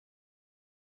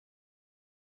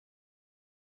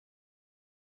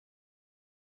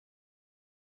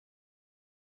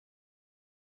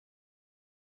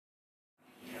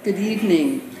Good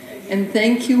evening, and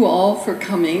thank you all for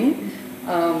coming.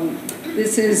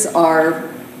 This is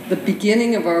the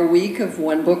beginning of our week of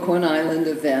One Book, One Island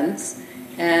events,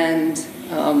 and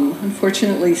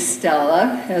unfortunately Stella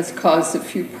has caused a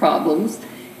few problems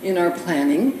in our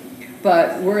planning,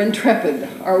 but we're intrepid,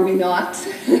 are we not?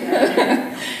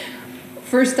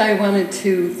 First, I wanted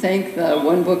to thank the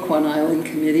One Book, One Island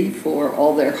Committee for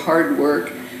all their hard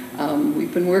work.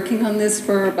 We've been working on this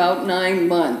for about 9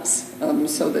 months,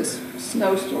 so this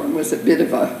snowstorm was a bit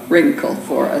of a wrinkle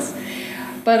for us.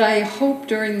 But I hope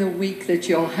during the week that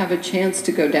you'll have a chance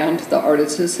to go down to the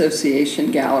Artists Association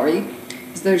Gallery.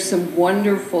 There's some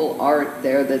wonderful art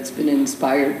there that's been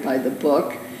inspired by the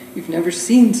book. You've never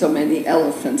seen so many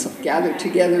elephants gathered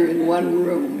together in one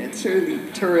room. It's really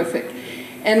terrific.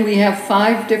 And we have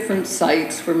 5 different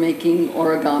sites for making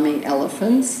origami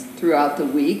elephants throughout the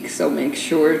week, so make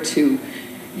sure to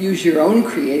use your own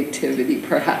creativity,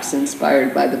 perhaps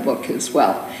inspired by the book as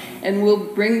well. And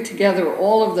we'll bring together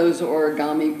all of those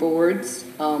origami boards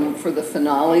for the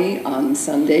finale on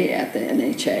Sunday at the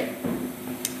NHA.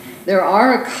 There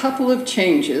are a couple of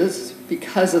changes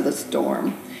because of the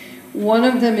storm. One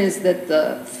of them is that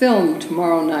the film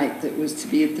tomorrow night that was to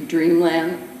be at the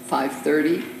Dreamland,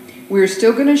 5:30, we're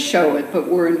still going to show it, but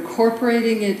we're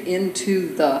incorporating it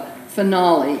into the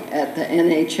finale at the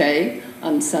NHA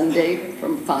on Sunday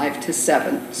from 5 to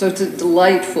 7. So it's a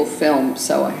delightful film,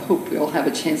 so I hope you'll have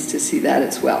a chance to see that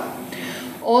as well.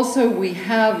 Also, we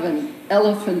have an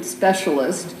elephant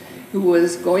specialist who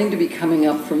was going to be coming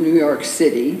up from New York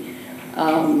City.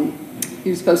 He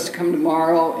was supposed to come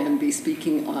tomorrow and be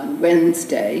speaking on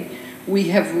Wednesday. We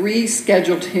have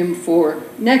rescheduled him for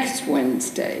next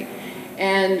Wednesday.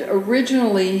 And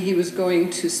originally he was going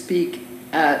to speak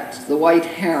at the White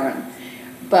Heron,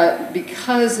 but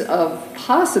because of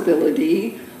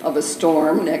possibility of a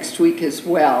storm next week as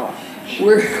well,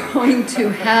 we're going to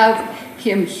have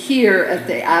him here at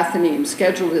the Athenaeum,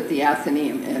 scheduled at the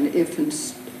Athenaeum, and if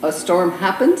a storm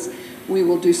happens, we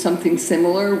will do something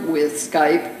similar with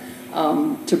Skype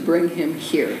to bring him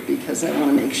here, because I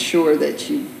want to make sure that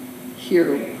you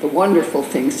hear the wonderful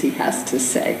things he has to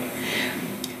say.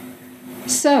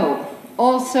 So,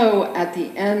 also at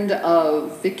the end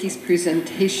of Vicki's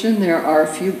presentation, there are a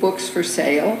few books for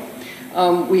sale.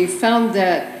 We found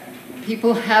that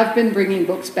people have been bringing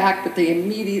books back, but they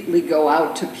immediately go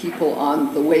out to people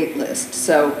on the wait list.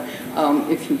 So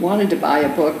if you wanted to buy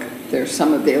a book, there's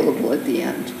some available at the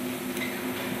end.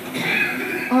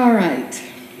 All right.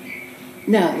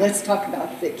 Now, let's talk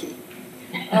about Vicki,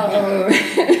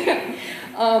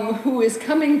 who is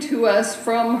coming to us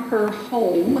from her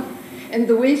home. And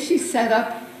the way she's set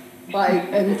up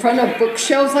in front of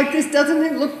bookshelves like this, doesn't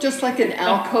it look just like an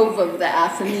alcove of the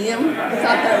Athenaeum? I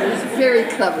thought that was very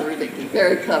clever, Vicki,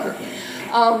 very clever.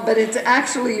 But it's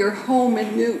actually your home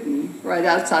in Newton, right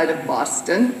outside of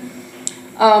Boston.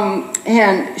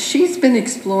 And she's been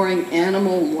exploring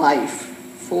animal life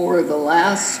for the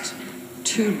last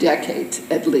 2 decades,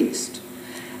 at least.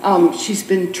 She's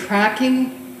been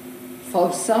tracking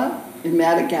fossa in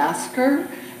Madagascar.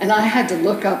 And I had to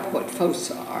look up what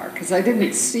fossa are, because I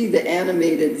didn't see the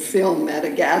animated film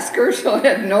Madagascar, so I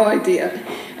had no idea.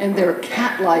 And they're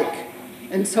cat-like.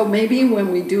 And so maybe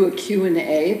when we do a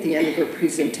Q&A at the end of her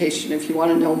presentation, if you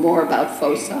want to know more about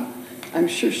fossa, I'm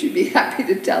sure she'd be happy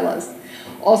to tell us.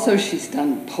 Also, she's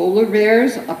done polar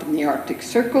bears up in the Arctic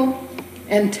Circle,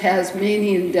 and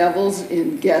Tasmanian devils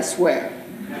in guess where?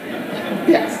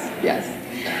 Yes, yes.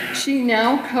 She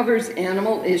now covers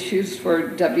animal issues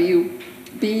for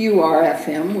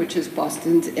BUR-FM, which is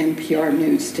Boston's NPR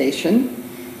news station.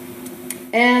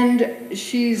 And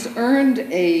she's earned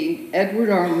a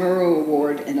Edward R. Murrow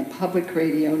Award and a Public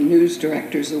Radio News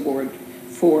Directors Award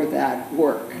for that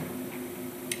work.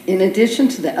 In addition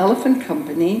to The Elephant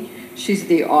Company, she's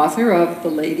the author of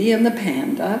The Lady and the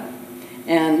Panda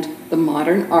and The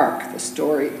Modern Ark, the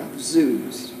story of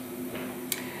zoos.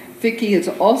 Vicki has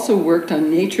also worked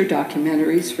on nature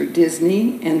documentaries for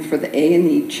Disney and for the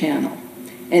A&E channel,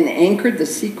 and anchored The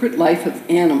Secret Life of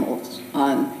Animals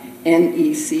on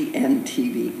NECN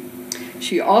TV.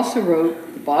 She also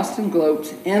wrote the Boston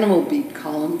Globe's Animal Beat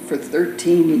column for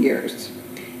 13 years,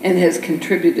 and has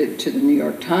contributed to the New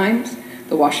York Times,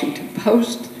 the Washington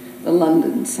Post, the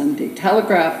London Sunday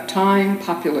Telegraph, Time,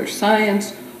 Popular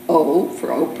Science, O for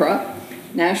Oprah,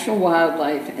 National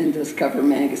Wildlife, and Discover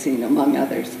Magazine, among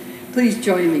others. Please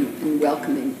join me in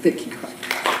welcoming Vicki Croke.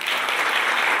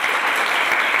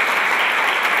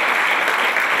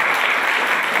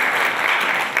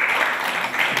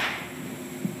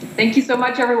 Thank you so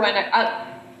much, everyone.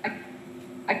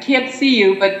 I can't see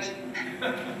you, but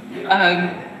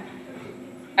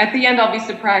I At the end, I'll be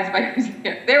surprised by who's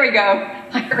there. There we go.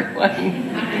 Hi, everyone.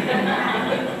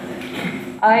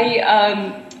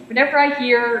 Whenever I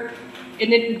hear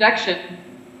an introduction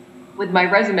with my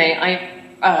resume,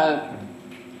 I'm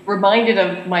reminded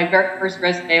of my very first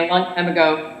resume a long time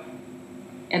ago,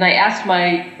 and I asked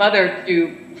my mother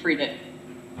to read it.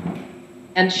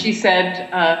 And she said,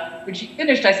 when she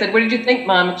finished, I said, "What did you think,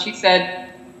 Mom?" And she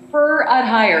said, "Her, I'd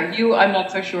hire. You, I'm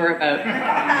not so sure about."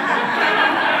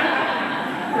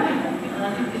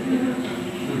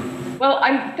 Well,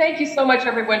 thank you so much,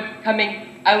 everyone, for coming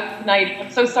out tonight. I'm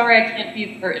so sorry I can't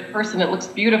be there in person. It looks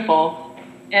beautiful.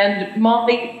 And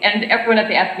Molly and everyone at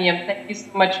the Athenaeum, thank you so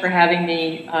much for having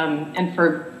me and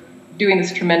for doing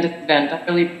this tremendous event. I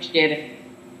really appreciate it.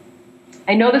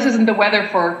 I know this isn't the weather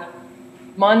for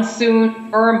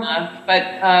monsoon Burma, but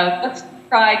let's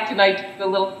try tonight to do a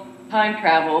little time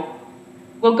travel.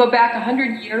 We'll go back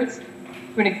 100 years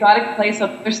to an exotic place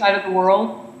on the other side of the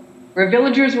world, where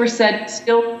villagers were said to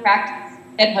still practice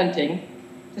headhunting,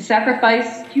 to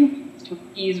sacrifice humans to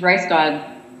appease rice gods,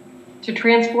 to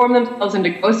transform themselves into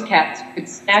ghost cats who could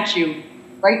snatch you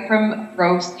right from a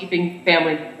row sleeping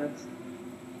family members.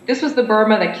 This was the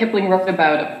Burma that Kipling wrote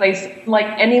about, a place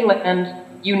unlike any land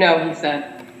you know, he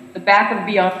said, the back of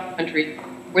beyond country,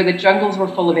 where the jungles were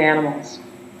full of animals.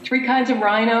 3 kinds of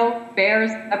rhino,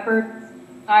 bears, leopards,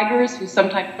 tigers who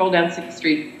sometimes stroll down 6th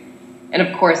Street, and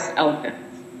of course, elephants.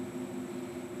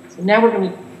 So now we're going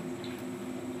to...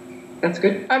 That's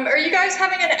good? Are you guys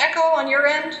having an echo on your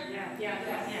end? Yeah.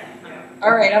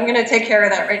 All right, I'm going to take care of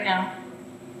that right now.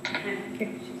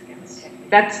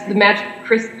 That's the magic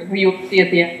crystal who you'll see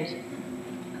at the end.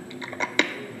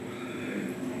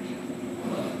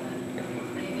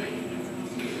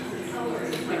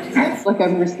 It's like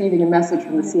I'm receiving a message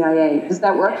from the CIA. Does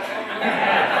that work?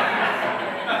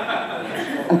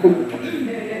 I think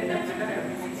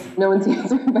no one's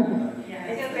answering, but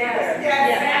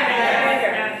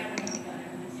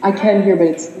I can hear, but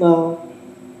it's low.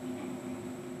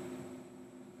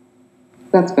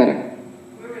 That's better.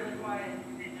 We're really quiet.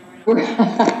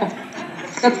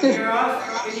 That's good.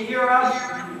 Can you hear us?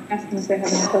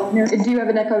 Do you have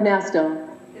an echo now still?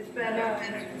 It's better.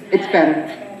 It's better.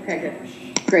 Okay, good.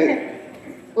 Great.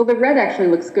 Well, the red actually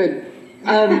looks good.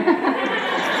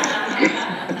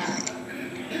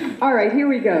 All right, here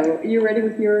we go. You ready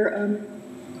with your...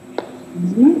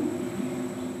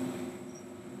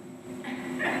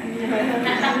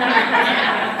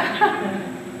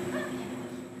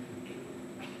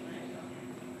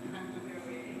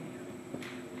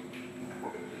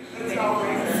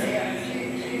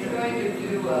 She's going to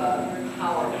do a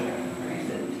PowerPoint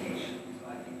presentation, so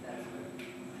I think that's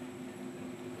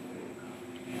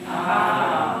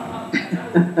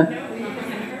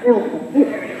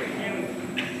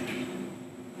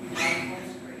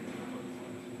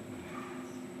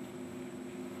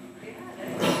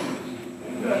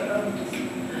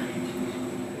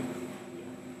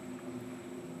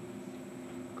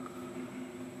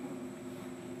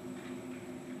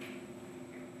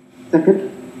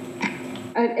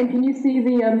And can you see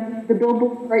the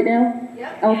billboard right now?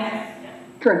 Yep. Oh,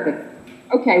 terrific.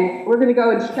 Okay, we're going to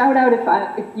go and shout out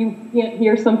if you can't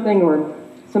hear something or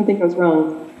something goes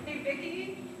wrong. Hey,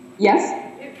 Vicki? Yes?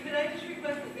 Could I just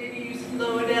request that maybe you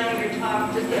slow down your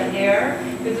talk just a hair?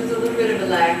 Because there's a little bit of a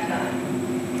lag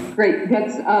time. Great.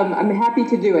 That's I'm happy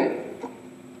to do it.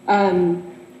 And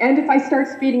if I start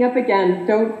speeding up again,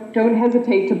 don't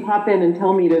hesitate to pop in and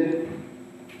tell me to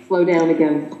slow down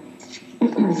again.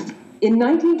 In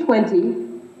 1920,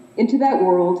 into that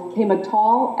world came a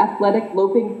tall, athletic,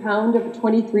 loping hound of a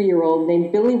 23-year-old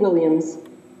named Billy Williams,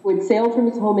 who had sailed from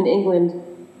his home in England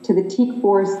to the teak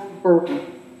forest of Burma.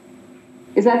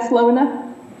 Is that slow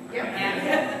enough?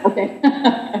 Yep. Okay.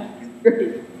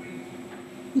 Great.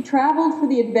 He traveled for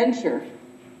the adventure,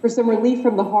 for some relief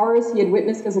from the horrors he had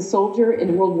witnessed as a soldier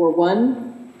in World War I,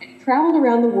 and he traveled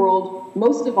around the world,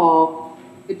 most of all,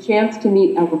 the chance to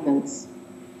meet elephants.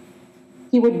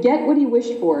 He would get what he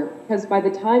wished for, because by the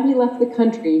time he left the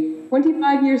country,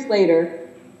 25 years later,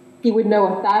 he would know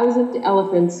 1,000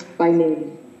 elephants by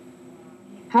name.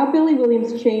 How Billy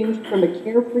Williams changed from a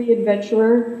carefree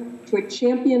adventurer to a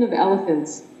champion of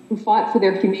elephants who fought for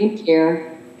their humane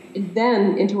care, and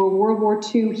then into a World War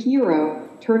II hero,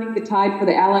 turning the tide for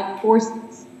the Allied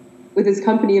forces. With his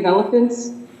company of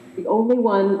elephants, the only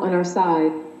one on our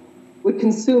side, would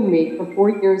consume me for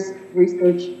 4 years of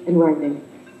research and writing.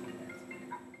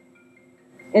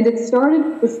 And it started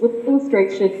with this little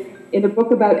illustration in a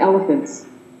book about elephants.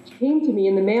 It came to me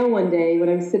in the mail one day when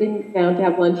I was sitting down to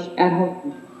have lunch at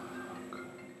home.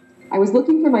 I was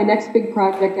looking for my next big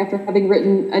project after having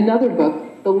written another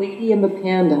book, The Lady and the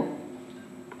Panda.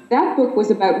 That book was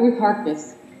about Ruth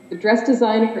Harkness, the dress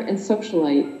designer and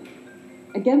socialite.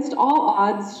 Against all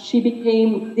odds, she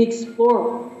became the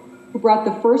explorer who brought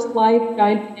the first live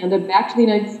giant panda back to the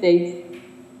United States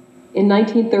in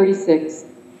 1936.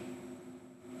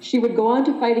 She would go on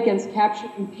to fight against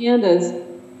capturing pandas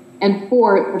and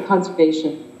for their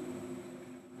conservation.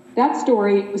 That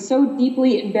story was so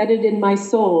deeply embedded in my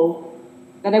soul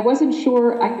that I wasn't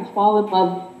sure I could fall in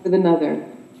love with another.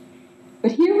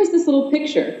 But here was this little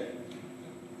picture.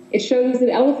 It shows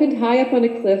an elephant high up on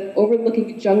a cliff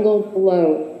overlooking a jungle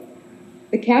below.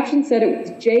 The caption said it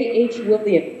was J.H.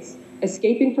 Williams,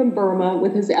 escaping from Burma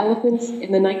with his elephants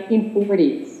in the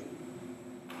 1940s.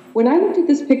 When I looked at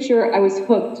this picture, I was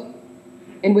hooked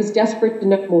and was desperate to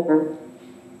know more.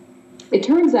 It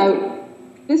turns out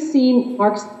this scene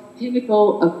marks the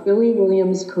pinnacle of Billy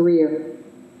Williams' career.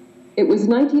 It was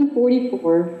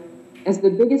 1944, as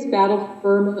the biggest battle for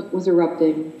Burma was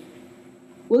erupting.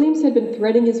 Williams had been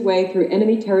threading his way through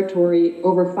enemy territory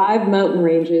over 5 mountain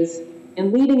ranges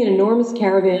and leading an enormous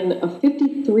caravan of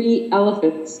 53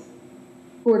 elephants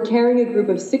who were carrying a group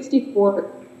of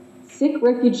 64 sick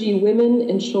refugee women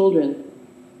and children.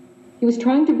 He was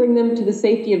trying to bring them to the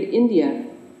safety of India.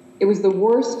 It was the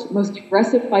worst, most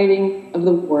aggressive fighting of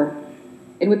the war.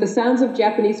 And with the sounds of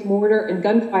Japanese mortar and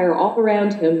gunfire all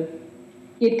around him,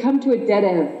 he had come to a dead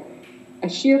end, a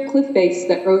sheer cliff face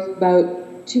that rose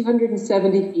about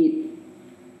 270 feet.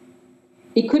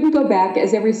 He couldn't go back,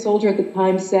 as every soldier at the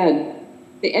time said.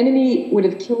 The enemy would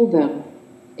have killed them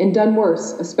and done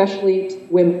worse, especially to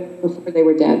women, before they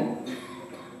were dead.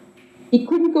 He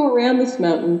couldn't go around this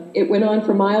mountain. It went on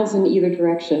for miles in either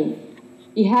direction.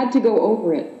 He had to go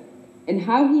over it. And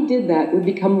how he did that would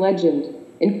become legend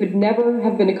and could never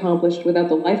have been accomplished without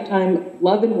the lifetime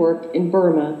love and work in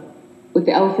Burma with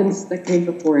the elephants that came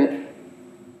before it.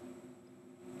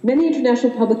 Many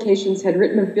international publications had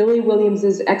written of Billy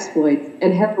Williams's exploits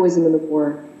and heroism in the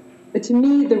war, but to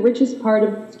me, the richest part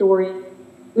of the story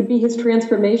would be his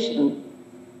transformation.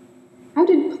 How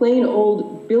did plain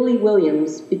old Billy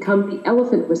Williams become the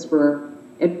elephant whisperer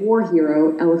and war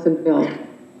hero Elephant Bill?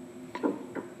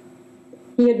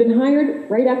 He had been hired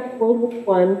right after World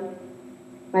War I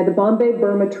by the Bombay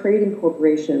Burma Trading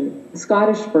Corporation, a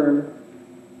Scottish firm,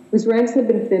 whose ranks had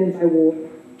been thinned by war.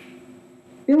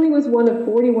 Billy was one of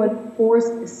 41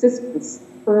 forest assistants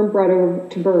the firm brought over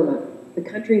to Burma, the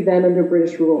country then under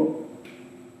British rule.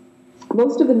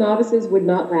 Most of the novices would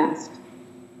not last.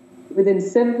 Within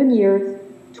 7 years,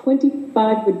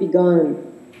 25 would be gone,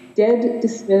 dead,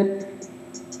 dismissed,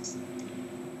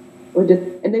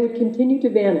 and they would continue to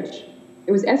vanish.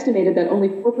 It was estimated that only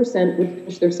 4% would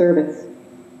finish their service.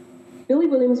 Billy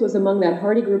Williams was among that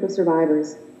hardy group of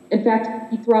survivors. In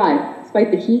fact, he thrived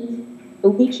despite the heat, the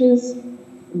leeches,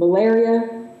 the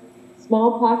malaria,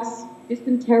 smallpox,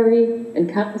 dysentery, and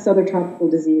countless other tropical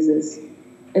diseases,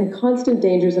 and constant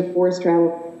dangers of forest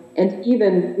travel, and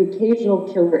even the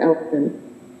occasional killer elephant.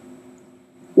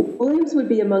 Williams would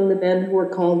be among the men who were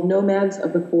called nomads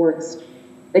of the forest.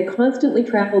 They constantly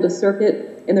traveled a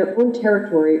circuit in their own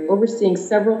territory, overseeing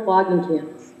several logging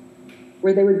camps,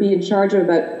 where they would be in charge of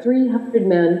about 300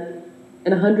 men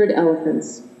and 100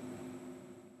 elephants.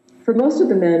 For most of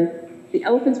the men, the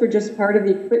elephants were just part of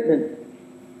the equipment,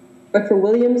 but for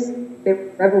Williams, they were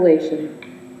a revelation.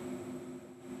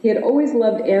 He had always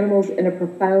loved animals in a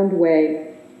profound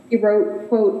way. He wrote,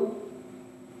 quote,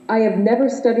 "I have never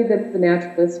studied them as a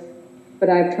naturalist, but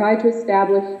I have tried to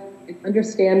establish an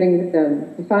understanding with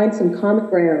them, to find some common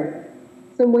ground,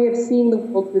 some way of seeing the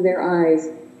world through their eyes,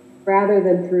 rather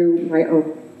than through my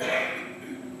own."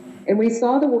 And when he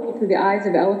saw the world through the eyes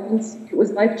of elephants, it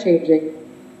was life-changing.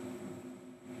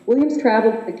 Williams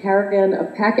traveled with a caravan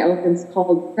of pack elephants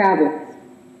called travelers.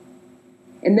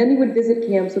 And then he would visit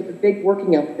camps with the big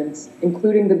working elephants,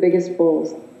 including the biggest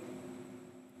bulls.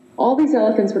 All these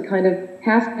elephants were kind of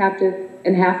half captive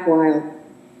and half wild,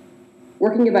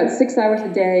 working about 6 hours a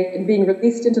day and being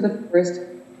released into the forest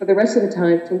for the rest of the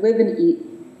time to live and eat,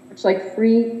 much like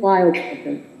free wild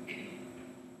elephants.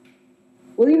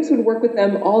 Williams would work with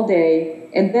them all day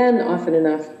and then, often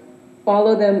enough,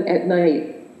 follow them at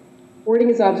night, recording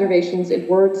his observations in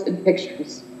words and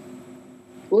pictures.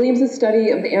 Williams's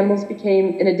study of the animals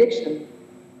became an addiction.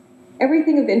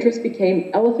 Everything of interest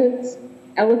became elephants,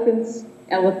 elephants,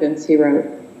 elephants, he wrote.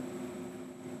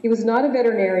 He was not a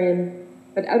veterinarian,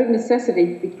 but out of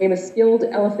necessity became a skilled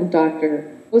elephant doctor,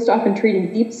 most often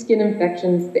treating deep skin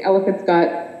infections the elephants got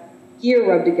gear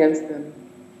rubbed against them,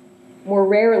 more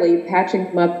rarely patching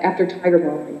them up after tiger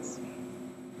bombings.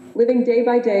 Living day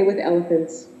by day with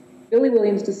elephants, Billy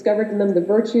Williams discovered in them the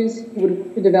virtues he would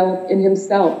want to develop in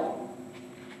himself: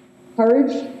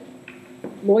 courage,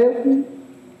 loyalty,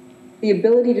 the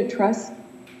ability to trust,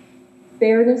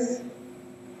 fairness,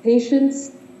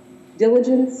 patience,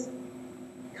 diligence,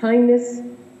 kindness,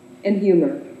 and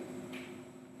humor.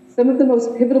 Some of the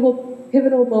most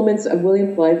pivotal moments of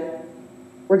William's life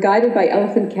were guided by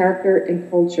elephant character and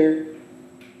culture.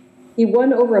 He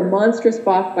won over a monstrous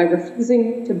buck by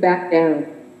refusing to back down,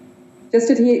 just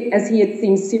as he had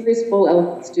seen serious bull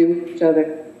elephants do each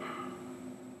other.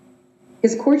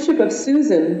 His courtship of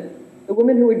Susan, the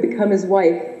woman who would become his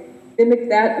wife, mimicked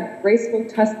that of graceful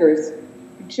tuskers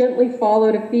who gently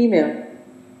followed a female,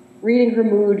 reading her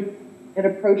mood and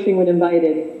approaching when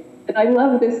invited. And I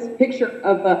love this picture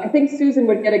of, I think Susan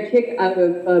would get a kick out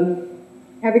of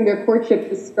having their courtship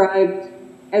described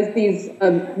as these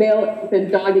male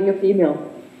elephant dogging a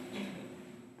female.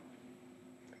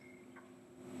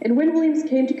 And when Williams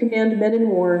came to command men in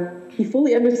war, he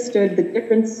fully understood the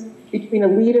difference between a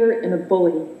leader and a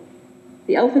bully.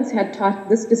 The elephants had taught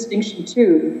this distinction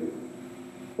too,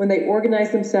 when they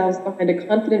organized themselves behind a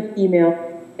confident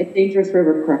female at dangerous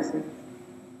river crossings.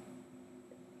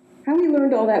 How he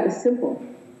learned all that was simple.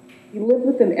 He lived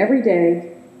with them every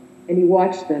day, and he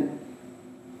watched them.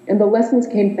 And the lessons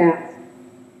came fast.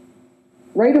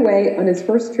 Right away, on his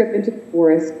first trip into the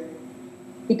forest,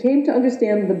 he came to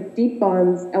understand the deep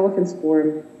bonds elephants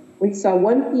form when he saw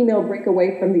one female break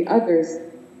away from the others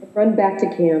and run back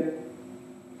to camp,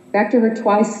 back to her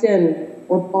twice-sin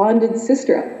or bonded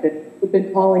sister elephant who'd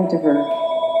been calling to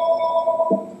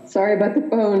her. Sorry about the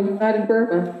phone, not in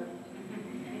Burma.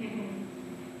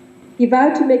 He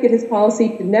vowed to make it his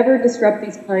policy to never disrupt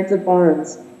these kinds of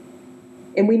bonds.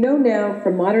 And we know now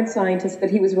from modern scientists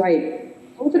that he was right.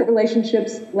 Elephant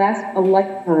relationships last a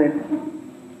lifetime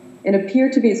and appear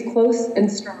to be as close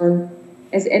and strong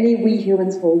as any we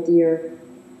humans hold dear.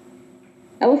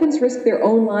 Elephants risk their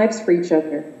own lives for each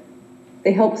other.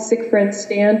 They help sick friends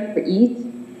stand or eat.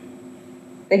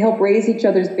 They help raise each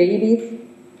other's babies.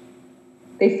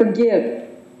 They forgive.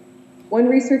 One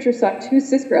researcher saw two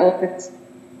sister elephants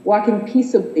walking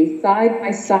peaceably side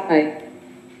by side.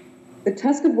 The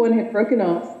tusk of one had broken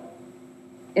off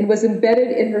and was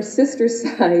embedded in her sister's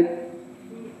side.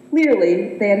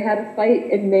 Clearly, they had had a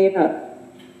fight and made up.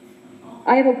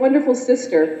 I have a wonderful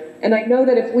sister, and I know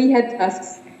that if we had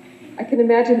tusks, I can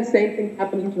imagine the same thing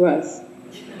happening to us.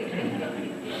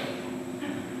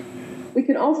 We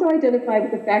can also identify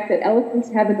with the fact that elephants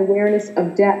have an awareness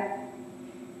of death,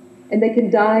 and they can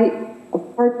die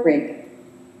of heartbreak.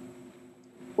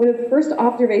 One of the first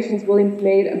observations Williams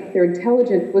made about their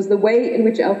intelligence was the way in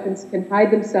which elephants can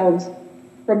hide themselves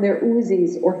from their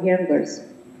Uzis or handlers.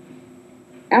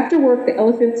 After work, the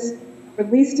elephants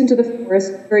released into the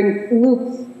forest during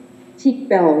loops, teak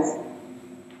bells.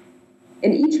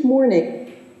 And each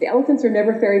morning, the elephants are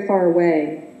never very far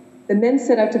away. The men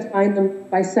set out to find them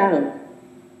by sound.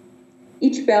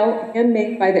 Each bell,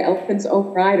 handmade by the elephant's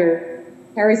own rider,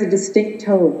 carries a distinct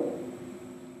tone.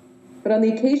 But on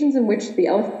the occasions in which the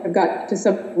elephants have got to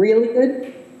something really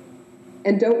good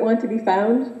and don't want to be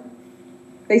found,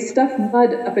 they stuff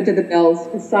mud up into the bells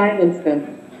to silence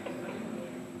them.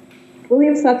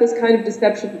 Williams thought this kind of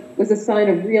deception was a sign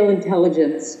of real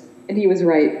intelligence, and he was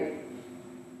right.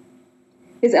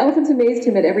 His elephants amazed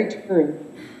him at every turn.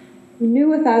 He knew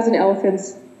 1,000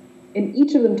 elephants, and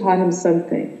each of them taught him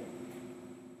something.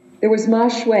 There was Ma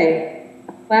Shui,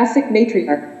 a classic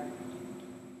matriarch.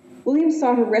 Williams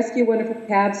saw her rescue one of her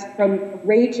calves from a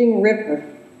raging river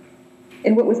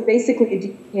in what was basically a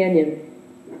deep canyon.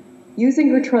 Using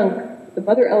her trunk, the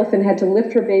mother elephant had to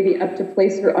lift her baby up to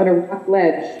place her on a rock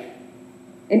ledge.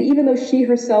 And even though she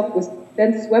herself was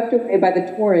then swept away by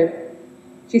the torrent,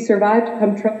 she survived to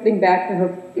come trumpeting back to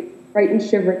her frightened,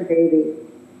 shivering baby.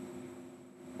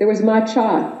 There was Ma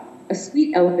Cha, a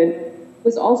sweet elephant, who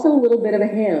was also a little bit of a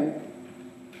ham.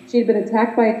 She had been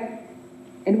attacked by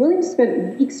and Williams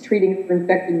spent weeks treating her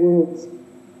infected wounds.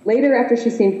 Later, after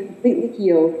she seemed completely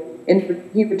healed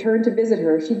and he returned to visit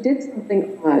her, she did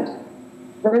something odd.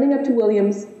 Running up to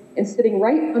Williams and sitting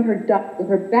right on her duck with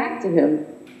her back to him,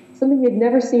 something he had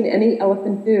never seen any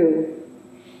elephant do.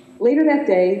 Later that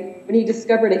day, when he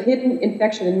discovered a hidden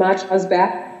infection in Ma Cha's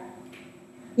back,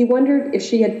 he wondered if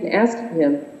she had been asking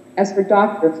him, as her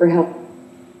doctor, for help.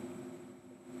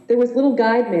 There was little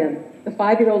Guide Man, the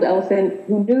 5-year-old elephant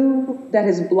who knew that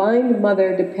his blind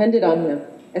mother depended on him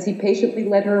as he patiently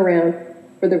led her around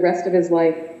for the rest of his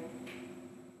life.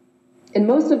 And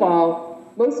most of all,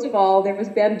 there was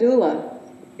Bandula,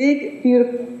 big,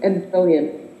 beautiful, and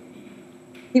brilliant.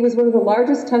 He was one of the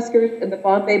largest tuskers in the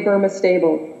Bombay Burma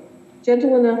stable,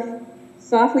 gentle enough to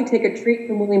softly take a treat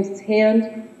from Williams's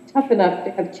hand, tough enough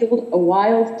to have killed a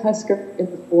wild tusker in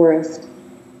the forest.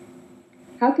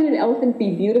 How can an elephant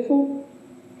be beautiful?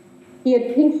 He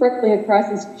had pink freckling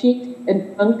across his cheek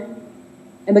and trunk,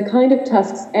 and the kind of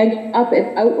tusks angled up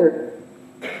and outward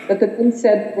that the men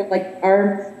said were like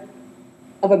arms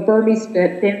of a Burmese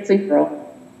dancing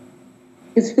girl.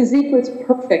 His physique was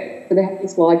perfect for the heavy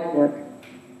logging work.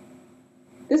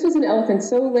 This was an elephant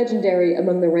so legendary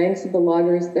among the ranks of the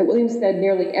loggers that Williams said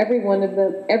nearly every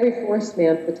forest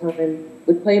man at the time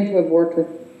would claim to have worked with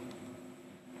him.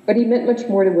 But he meant much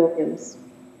more to Williams.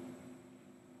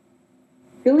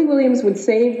 Billy Williams would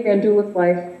save Bandula's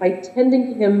life by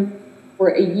tending to him for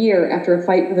a year after a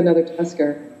fight with another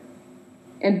tusker.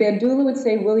 And Bandula would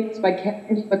save Williams by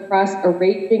carrying him across a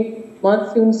raging,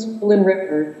 monsoon-swollen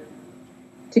river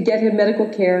to get him medical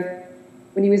care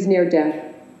when he was near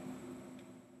death.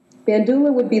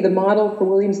 Bandula would be the model for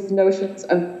Williams' notions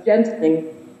of gentling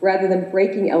rather than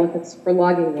breaking elephants for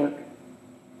logging work.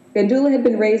 Bandula had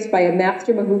been raised by a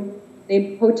master mahout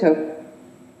named Potok,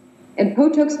 and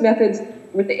Potok's methods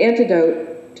were the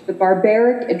antidote to the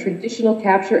barbaric and traditional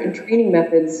capture and training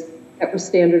methods that were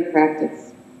standard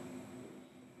practice.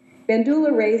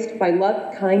 Bandula, raised by love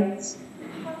and kindness,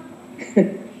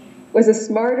 was a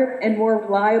smarter and more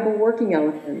reliable working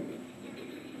elephant,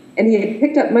 and he had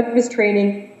picked up much of his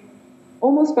training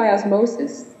almost by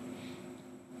osmosis.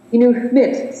 He knew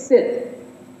hmit, sit,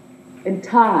 and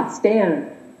ta,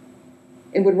 stand,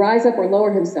 and would rise up or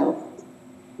lower himself,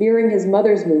 mirroring his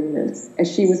mother's movements as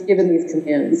she was given these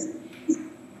commands.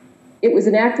 It was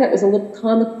an act that was a little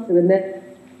comical to the men.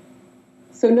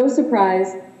 So no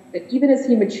surprise that even as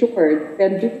he matured,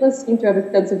 Bandula seemed to have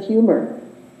a sense of humor.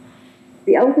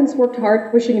 The elephants worked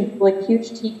hard pushing and pulling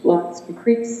huge teak logs to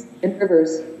creeks and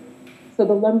rivers so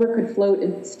the lumber could float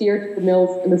and steer to the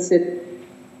mills in the city.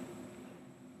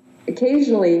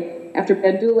 Occasionally, after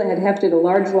Bandula had hefted a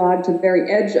large log to the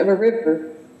very edge of a river,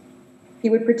 he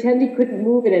would pretend he couldn't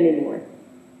move it anymore.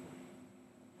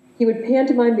 He would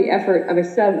pantomime the effort of a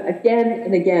sub again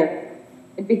and again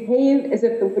and behave as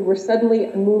if the wood were suddenly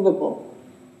unmovable.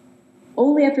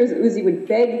 Only after his Uzi would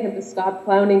beg him to stop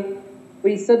clowning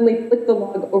would he suddenly flick the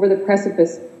log over the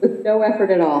precipice with no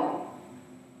effort at all.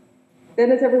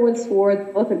 Then, as everyone swore,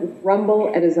 the elephant would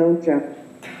rumble at his own joke.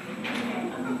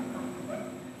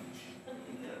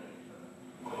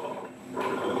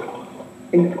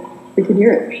 And we could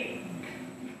hear it.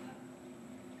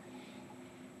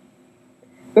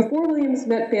 Before Williams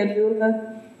met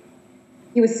Bandula,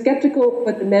 he was skeptical of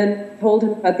what the men told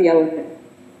him about the elephant.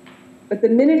 But the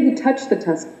minute he touched the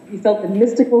tusk, he felt a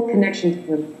mystical connection to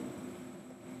him.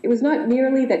 It was not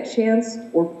merely that chance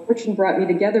or fortune brought me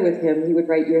together with him, he would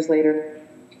write years later.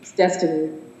 It was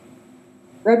destiny.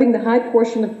 Rubbing the high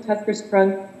portion of the tusker's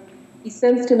trunk, he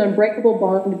sensed an unbreakable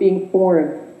bond being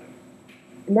formed.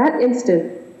 In that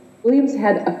instant, Williams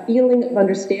had a feeling of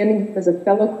understanding him as a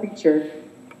fellow creature,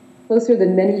 closer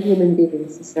than many human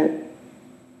beings, he said.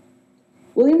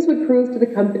 Williams would prove to the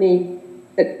company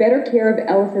that better care of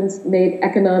elephants made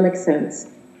economic sense.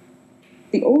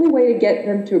 The only way to get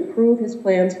them to approve his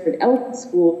plans for an elephant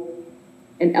school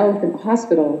and elephant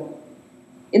hospital,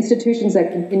 institutions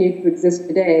that continue to exist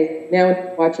today, now in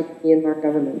the watch of the Myanmar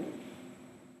government.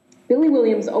 Billy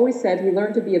Williams always said he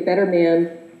learned to be a better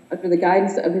man under the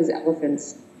guidance of his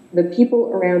elephants. The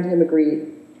people around him agreed.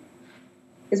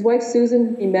 His wife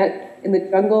Susan, he met in the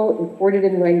jungle and courted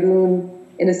in Rangoon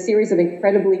in a series of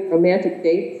incredibly romantic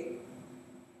dates,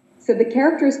 said the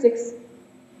characteristics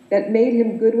that made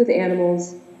him good with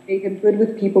animals made him good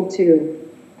with people too.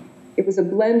 It was a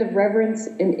blend of reverence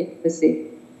and intimacy.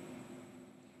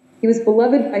 He was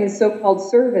beloved by his so-called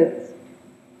servants,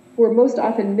 who were most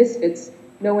often misfits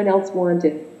no one else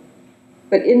wanted,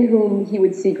 but in whom he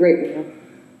would see great will.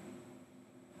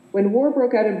 When war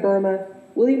broke out in Burma,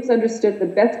 Williams understood the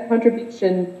best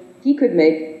contribution he could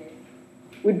make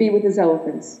would be with his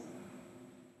elephants.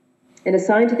 And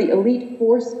assigned to the elite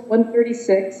Force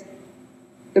 136,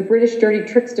 the British Dirty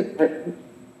Tricks Department,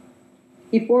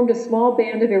 he formed a small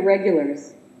band of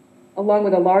irregulars, along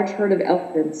with a large herd of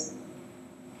elephants,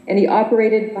 and he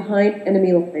operated behind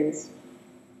enemy lines.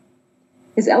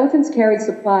 His elephants carried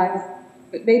supplies,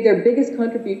 but made their biggest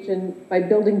contribution by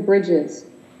building bridges,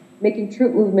 making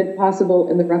troop movement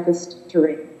possible in the roughest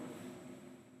terrain.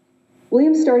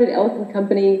 Williams started Elephant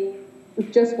Company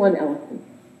with just one elephant.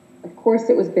 Of course,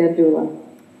 it was Bandula.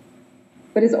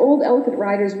 But his old elephant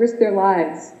riders risked their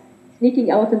lives,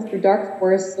 sneaking elephants through dark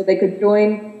forests so they could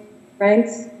join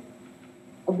ranks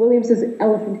of Williams's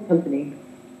Elephant Company.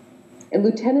 And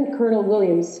Lieutenant Colonel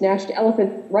Williams snatched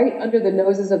elephants right under the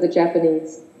noses of the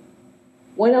Japanese.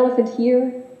 One elephant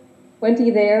here,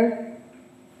 20 there,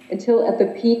 until at the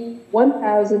peak,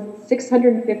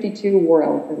 1,652 war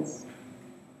elephants.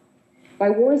 By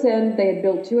war's end, they had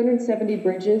built 270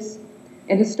 bridges,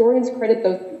 and historians credit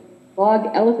those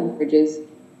log elephant bridges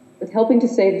with helping to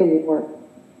save the war,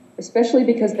 especially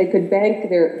because they could bank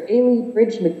their daily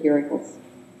bridge materials,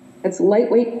 that's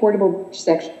lightweight portable bridge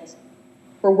sections,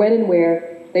 for when and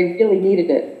where they really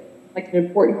needed it, like an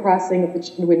important crossing of the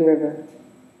Chinwin River.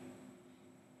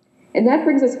 And that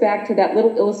brings us back to that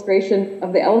little illustration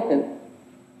of the elephant,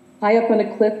 high up on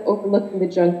a cliff overlooking the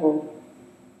jungle.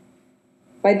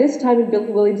 By this time in Billy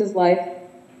Williams' life,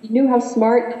 he knew how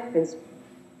smart elephants were.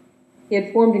 He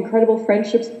had formed incredible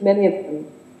friendships with many of them,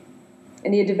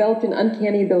 and he had developed an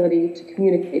uncanny ability to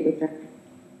communicate with them.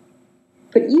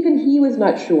 But even he was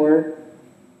not sure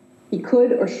he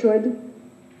could or should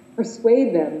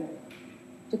persuade them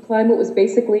to climb what was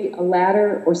basically a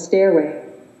ladder or stairway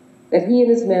that he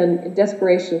and his men, in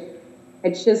desperation,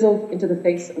 had chiseled into the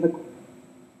face of a cliff.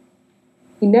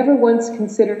 He never once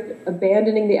considered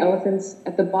abandoning the elephants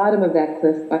at the bottom of that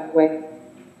cliff, by the way.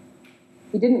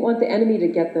 He didn't want the enemy to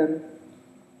get them,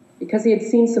 because he had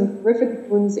seen some horrific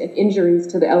wounds and injuries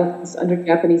to the elephants under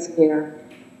Japanese care.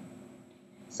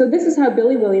 So this is how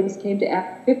Billy Williams came to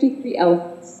act 53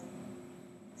 elephants,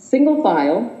 single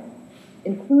file,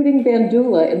 including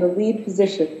Bandula in the lead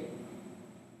position,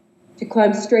 to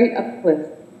climb straight up a cliff.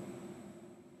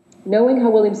 Knowing how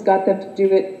Williams got them to do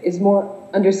it is more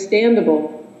understandable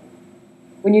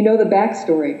when you know the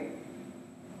backstory,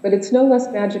 but it's no less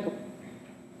magical.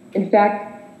 In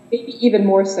fact, maybe even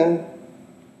more so.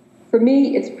 For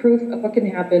me, it's proof of what can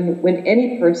happen when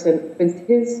any person opens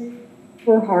his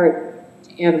or her heart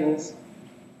to animals.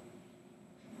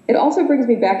 It also brings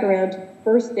me back around to the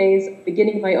first days of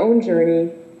beginning my own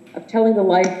journey of telling the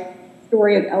life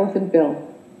story of Elephant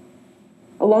Bill.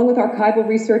 Along with archival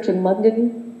research in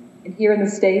London and here in the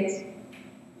States,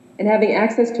 and having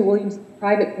access to Williams'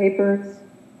 private papers,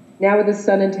 now with his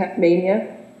son in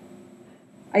Tasmania,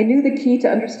 I knew the key to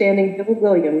understanding Bill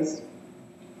Williams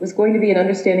was going to be in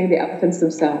understanding the elephants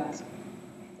themselves.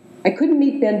 I couldn't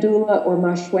meet Bandula or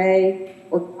Ma Shui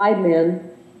or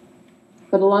Clydeman,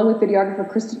 but along with videographer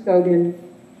Kristen Gogan,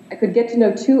 I could get to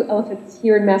know two elephants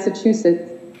here in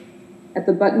Massachusetts at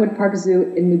the Buttonwood Park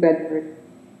Zoo in New Bedford.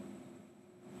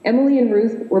 Emily and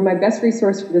Ruth were my best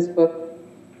resource for this book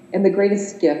and the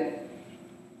greatest gift.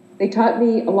 They taught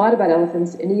me a lot about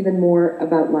elephants and even more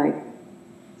about life.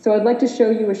 So I'd like to show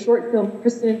you a short film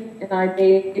Kristen and I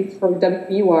made for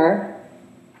WBUR,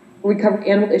 where we cover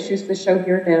animal issues for the show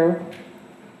Here Now.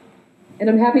 And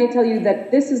I'm happy to tell you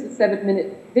that this is the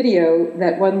 7-minute video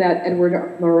that won that Edward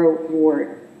R. Murrow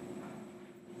Award.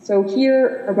 So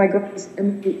here are my girls,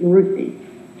 Emily and Ruthie.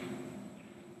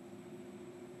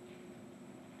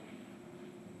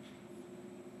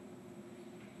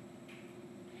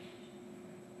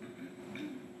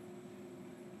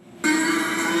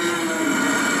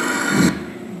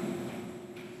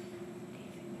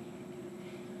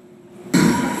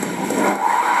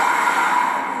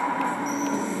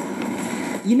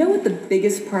 You know what the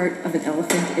biggest part of an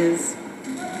elephant is?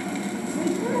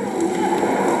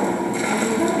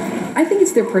 I think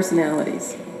it's their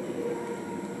personalities.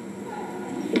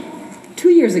 2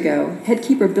 years ago, head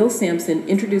keeper Bill Sampson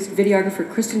introduced videographer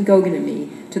Kristen Gogan and me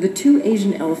to the two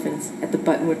Asian elephants at the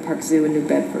Buttonwood Park Zoo in New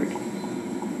Bedford.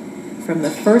 From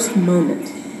the first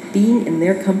moment, being in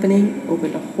their company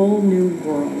opened a whole new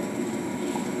world.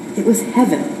 It was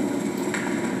heaven.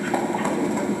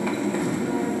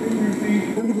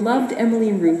 We loved Emily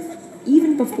and Ruth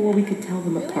even before we could tell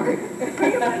them apart.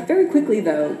 Very quickly,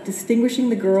 though, distinguishing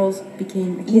the girls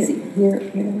became easy.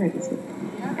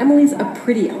 Emily's a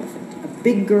pretty elephant, a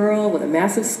big girl with a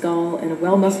massive skull and a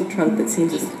well-muscled trunk that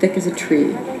seems as thick as a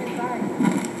tree.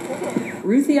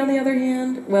 Ruthie, on the other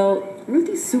hand, well,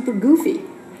 Ruthie's super goofy.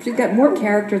 She's got more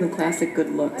character than classic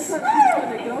good looks.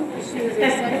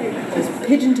 She's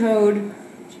pigeon-toed,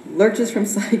 lurches from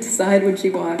side to side when she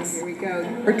walks. Here we go.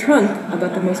 Her trunk,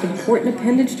 about the most important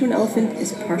appendage to an elephant,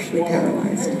 is partially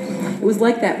paralyzed. It was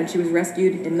like that when she was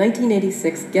rescued in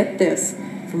 1986, get this,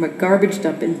 from a garbage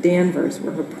dump in Danvers,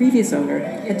 where her previous owner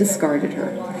had discarded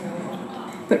her.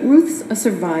 But Ruth's a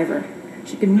survivor.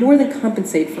 She can more than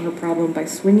compensate for her problem by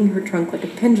swinging her trunk like a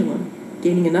pendulum,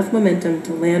 gaining enough momentum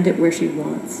to land it where she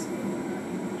wants.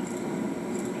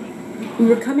 We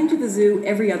were coming to the zoo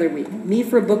every other week, me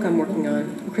for a book I'm working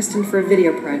on, Kristen for a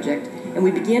video project, and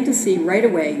we began to see right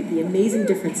away the amazing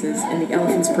differences in the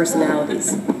elephants'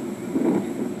 personalities.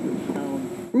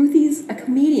 Ruthie's a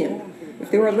comedian.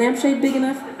 If there were a lampshade big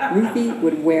enough, Ruthie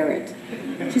would wear it.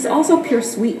 She's also pure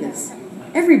sweetness.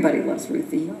 Everybody loves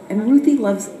Ruthie, and Ruthie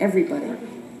loves everybody,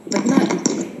 but not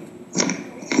equally.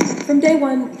 From day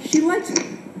one, she liked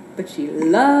me, but she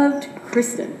loved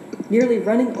Kristen. nearly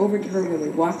running over to her when we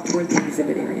walked toward the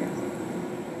exhibit area.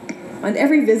 On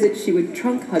every visit, she would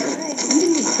trunk hug her,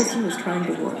 even when Kristen was trying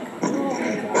to work.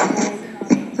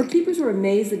 Her keepers were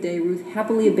amazed the day Ruth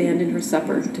happily abandoned her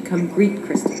supper to come greet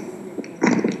Kristen.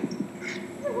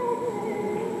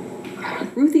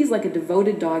 Ruthie's like a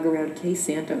devoted dog around Kay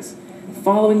Santos,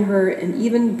 following her and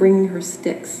even bringing her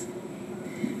sticks.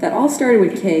 That all started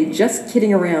when Kay, just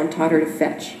kidding around, taught her to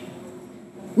fetch.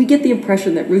 We get the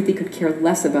impression that Ruthie could care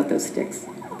less about those sticks,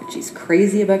 but she's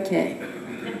crazy about Kay.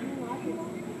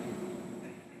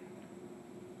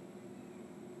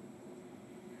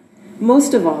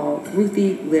 Most of all,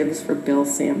 Ruthie lives for Bill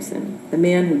Sampson, the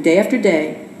man who day after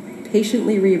day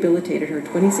patiently rehabilitated her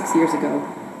 26 years ago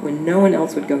when no one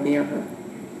else would go near her.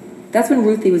 That's when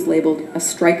Ruthie was labeled a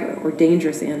striker or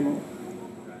dangerous animal.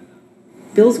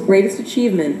 Bill's greatest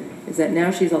achievement is that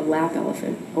now she's a lap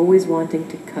elephant, always wanting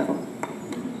to cuddle.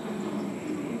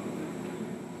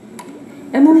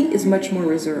 Emily is much more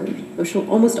reserved, though she'll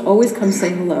almost always come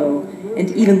say hello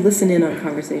and even listen in on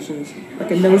conversations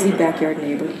like a nosy backyard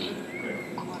neighbor.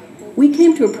 We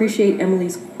came to appreciate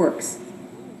Emily's quirks.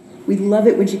 We love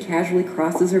it when she casually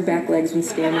crosses her back legs when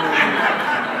standing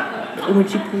around, or when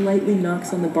she politely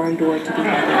knocks on the barn door to be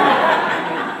let in.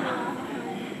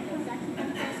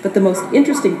 But the most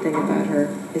interesting thing about her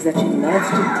is that she loves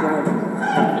to drum.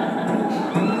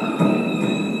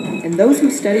 And those who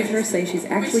studied her say she's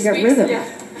actually got rhythm.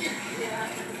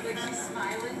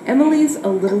 Emily's a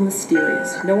little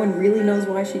mysterious. No one really knows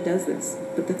why she does this,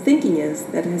 but the thinking is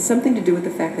that it has something to do with the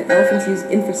fact that elephants use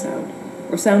infrasound,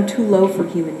 or sound too low for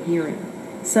human hearing,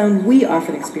 sound we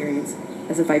often experience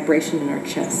as a vibration in our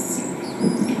chests.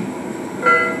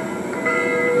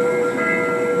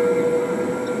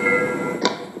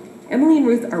 Emily and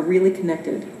Ruth are really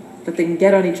connected, but they can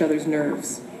get on each other's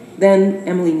nerves. Then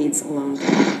Emily needs alone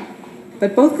time.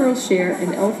 But both girls share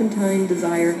an elephantine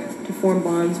desire to form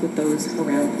bonds with those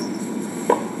around them.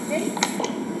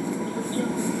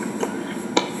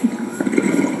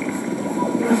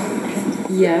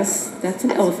 Yes, that's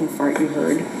an elephant fart you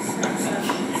heard.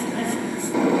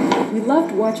 We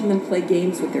loved watching them play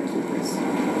games with their keepers.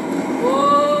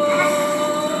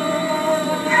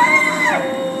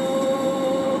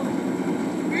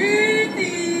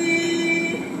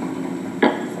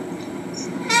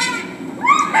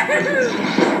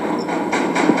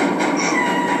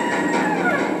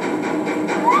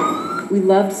 We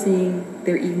loved seeing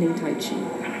their evening Tai Chi.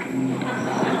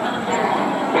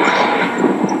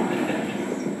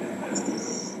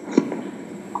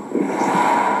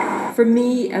 For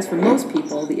me, as for most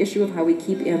people, the issue of how we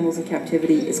keep animals in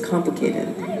captivity is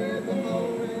complicated.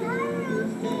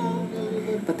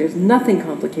 But there's nothing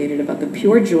complicated about the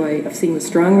pure joy of seeing the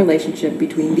strong relationship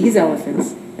between these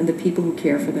elephants and the people who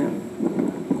care for them.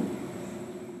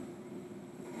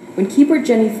 When keeper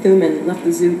Jenny Thuman left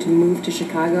the zoo to move to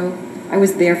Chicago, I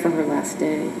was there for her last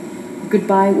day.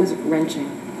 Goodbye was wrenching.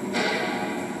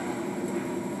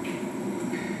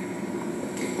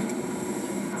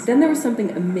 Then there was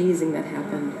something amazing that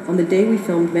happened on the day we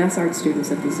filmed mass art students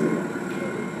at the zoo.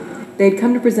 They had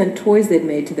come to present toys they'd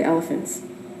made to the elephants.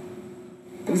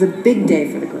 It was a big day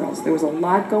for the girls. There was a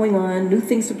lot going on, new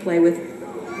things to play with,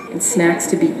 and snacks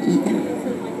to be eaten.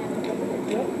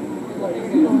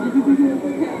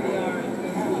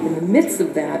 In the midst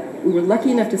of that, we were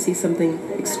lucky enough to see something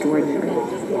extraordinary.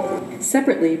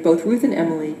 Separately, both Ruth and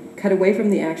Emily cut away from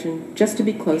the action just to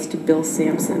be close to Bill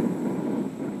Sampson.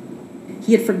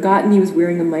 He had forgotten he was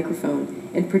wearing a microphone,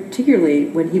 and particularly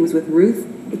when he was with Ruth,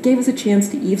 it gave us a chance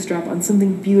to eavesdrop on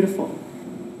something beautiful.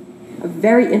 A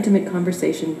very intimate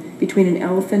conversation between an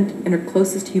elephant and her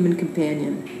closest human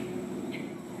companion.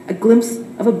 A glimpse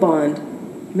of a bond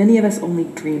many of us only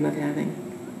dream of having.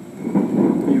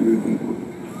 Hey, Ruthie.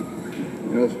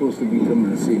 You're not supposed to be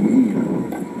coming to see me, you know.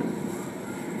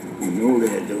 You know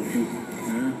that, don't you?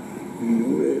 Huh? You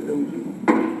know that, don't you?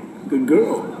 Good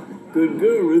girl. Good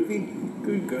girl, Ruthie.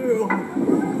 Good girl.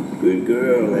 Good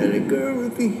girl. That a girl,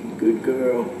 Ruthie. Good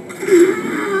girl.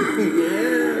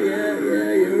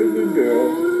 Yeah, you're a good girl.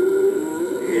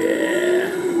 Yeah.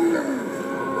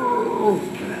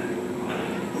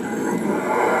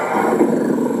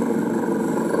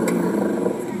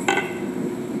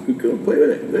 Good girl. Play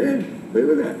with it. Go ahead. Play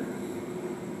with that.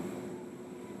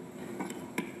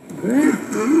 Go ahead.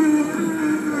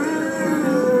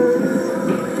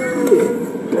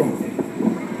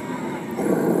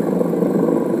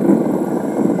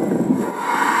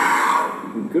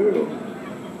 Girl.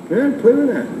 Yeah, play with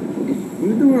that.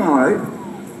 You're doing all right.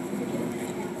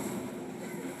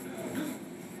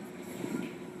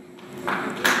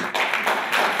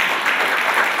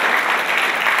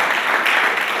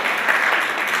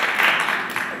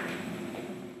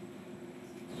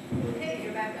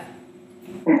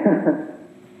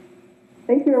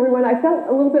 I felt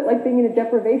a little bit like being in a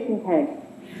deprivation tank.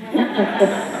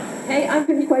 Hey, I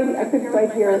couldn't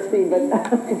quite hear us, Steve, but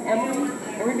and Emily,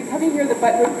 and we're going to be coming here to the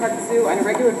Buttonwood Park Zoo on a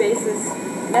regular basis.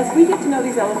 And as we get to know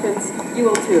these elephants, you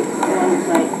will too, along with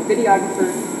my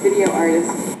videographer, video artist.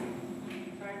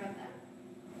 Sorry about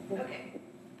that. Okay.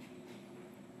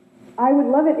 I would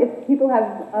love it if people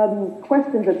have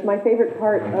questions. It's my favorite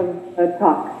part of the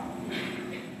talk.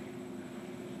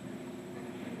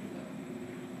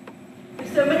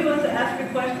 If somebody wants to ask a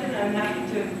question, I'm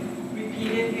happy to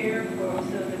repeat it here so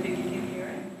that Vicki can hear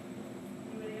it.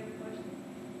 Anybody have a question?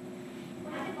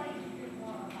 Well, I'd like to hear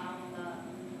more about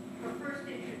her first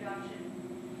introduction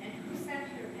and who sent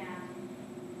her that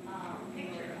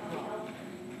picture of the elephant.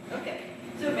 Okay.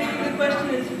 So Vicki, the question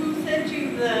is, who sent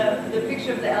you the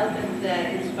picture of the elephant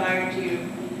that inspired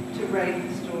you to write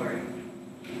the story?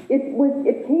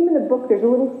 It came in a book. There's a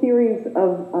little series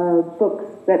of books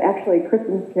that actually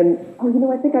Kristen can,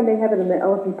 I think I may have it in the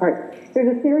elephant part.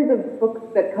 There's a series of books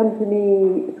that come to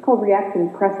me. It's called Reaction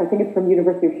Press. I think it's from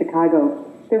University of Chicago.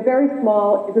 They're very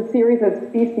small. It's a series of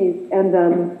species,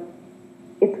 and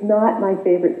it's not my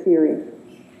favorite series.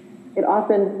 It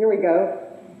often, here we go,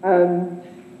 and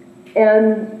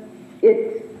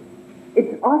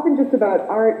it's often just about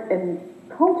art and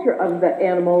culture of the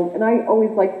animal, and I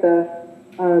always like the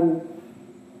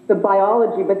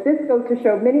biology, but this goes to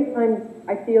show many times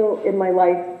I feel in my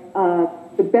life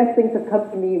the best things have come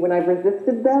to me when I've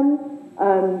resisted them.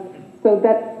 So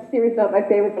that series is not my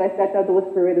favorite, but I sat down to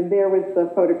look through it, and there was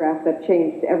the photograph that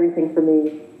changed everything for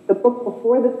me. The book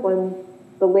before this one,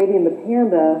 The Lady and the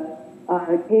Panda,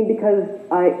 came because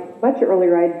much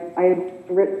earlier I had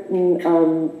written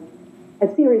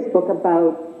a serious book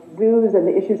about zoos and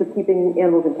the issues of keeping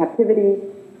animals in captivity.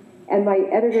 And my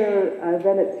editor,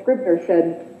 then at Scribner,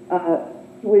 said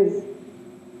he was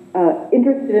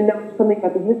interested in knowing something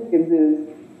about the history of zoos.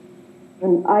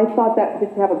 And I thought that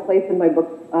didn't have a place in my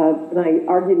book, and I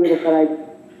argued with it,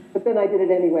 but then I did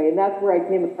it anyway. And that's where I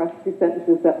came across two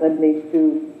sentences that led me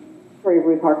to the story of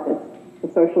Ruth Harkness, the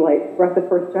socialite, brought the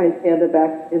first giant panda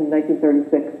back in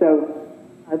 1936. So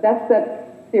that's that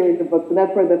series of books, and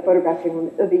that's where the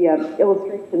photographing, the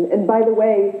illustration. And by the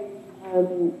way,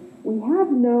 we have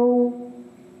no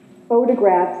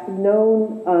photographs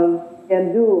known of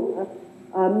Bandula,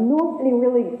 nor any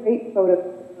really great photos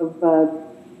of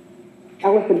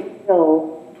Elephant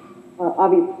Hill,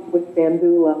 obviously with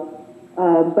Bandula.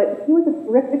 But he was a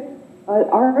terrific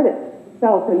artist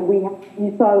himself, and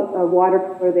you saw a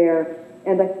watercolor there,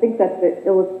 and I think that the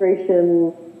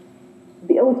illustration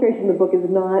in the book is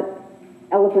not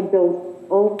Elephant Bill's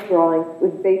own drawing. It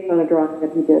was based on a drawing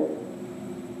that he did.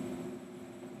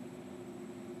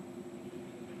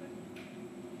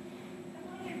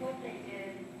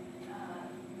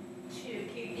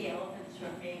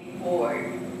 Bored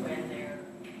when they're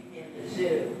in the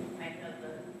zoo. I know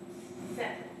the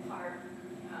Central Park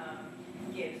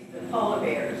gives the polar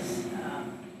bears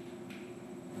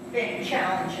big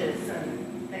challenges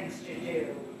and things to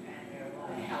do, and they're a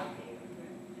lot healthier.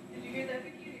 Did you hear that,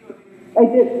 Vicki? I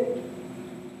did.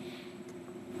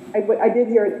 I did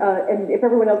hear it, and if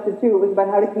everyone else did too, it was about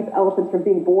how to keep elephants from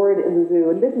being bored in the zoo.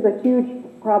 And this is a huge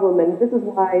problem, and this is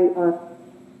why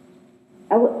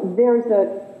there's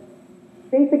a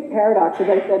basic paradox, as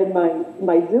I said in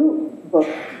my zoo book.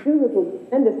 Zoos are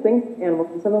tremendous things for animals,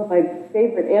 and some of my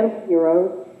favorite animal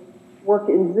heroes work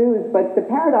in zoos. But the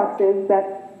paradox is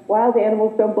that wild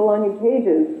animals don't belong in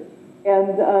cages.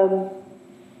 And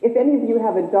if any of you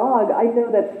have a dog, I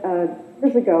know that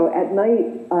years ago at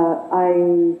night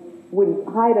I would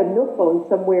hide a milk bone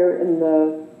somewhere in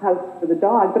the house for the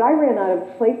dog, but I ran out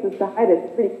of places to hide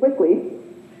it pretty quickly,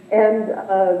 and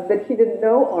that she didn't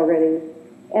know already.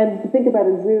 And to think about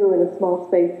a zoo in a small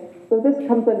space. So this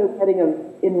comes under the heading of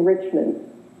enrichment.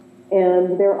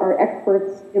 And there are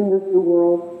experts in the zoo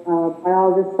world,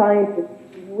 biologists, scientists,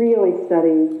 who really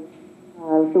study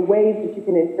the ways that you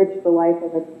can enrich the life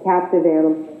of a captive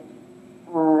animal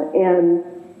and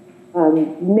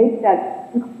make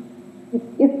that,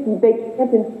 if they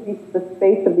can't increase the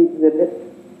space of the exhibit,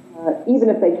 even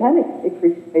if they can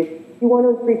increase the space, you want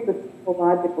to increase the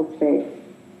psychological space.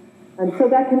 And so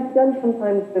that can be done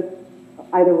sometimes with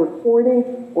either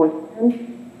recording or scents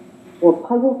or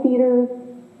puzzle feeders,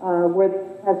 where they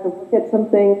have to look at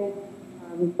something.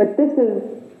 But this is,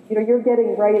 you're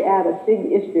getting right at a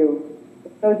big issue.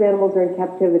 If those animals are in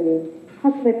captivity,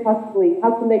 how can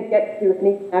they get to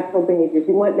any natural behaviors?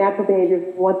 You want natural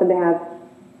behaviors, you want them to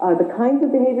have the kinds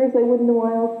of behaviors they would in the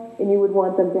wild, and you would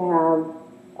want them to have,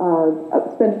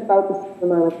 spend about the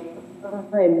same amount of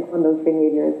time on those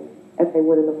behaviors as they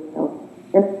would in the wild.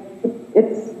 And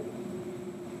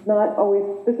not always,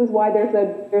 this is why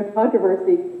there's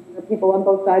controversy for people on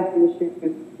both sides of the issue.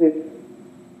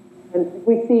 And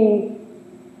we see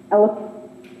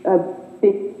elephants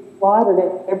being slaughtered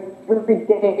every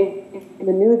day in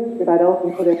the news about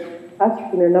elephants that are custody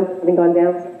and their numbers having gone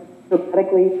down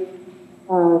dramatically.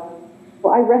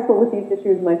 Well, I wrestle with these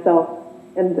issues myself,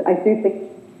 and I do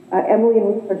think Emily and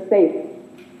Ruth are safe.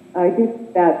 I do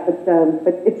think that,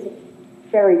 but it's a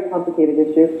very complicated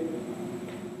issue.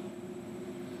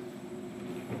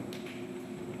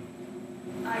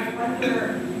 I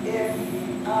wonder if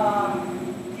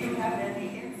you have any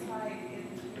insight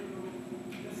into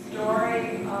the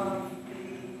story of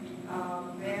the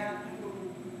man who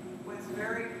was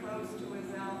very close to his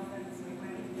elephants, and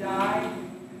when he died,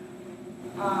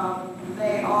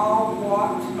 they all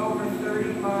walked over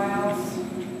 30 miles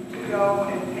to go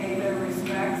and pay their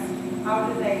respects. How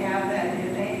do they have that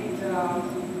innate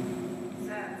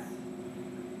sense?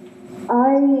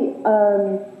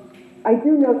 I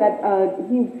do know that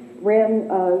he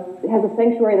has a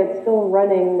sanctuary that's still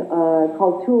running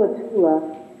called Tula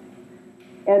Tula,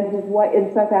 and his wife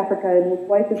in South Africa, and his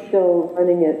wife is still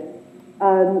running it.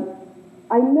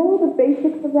 I know the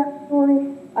basics of that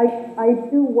story. I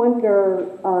do wonder.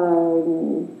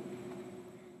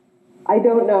 I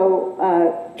don't know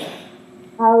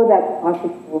how that's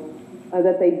possible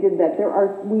that they did that.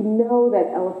 We know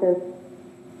that elephants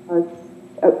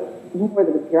more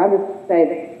than a fear. I'm just going to say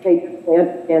they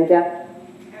understand death.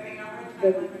 Having a hard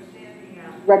time understanding.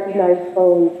 Recognize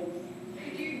bones.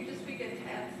 Could you just speak a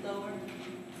tad slower?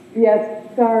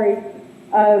 Yes, sorry.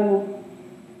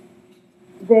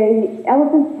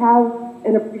 Elephants have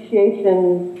an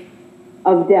appreciation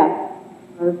of death.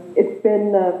 It's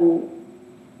been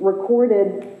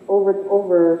recorded over and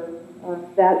over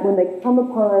that when they come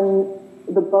upon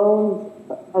the bones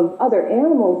of other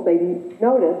animals, they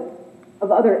notice.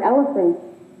 Of other elephants,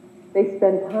 they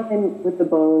spend time with the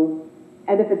bones,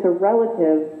 and if it's a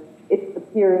relative, it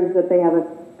appears that they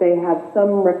have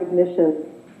some recognition.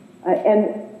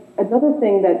 And another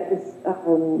thing that is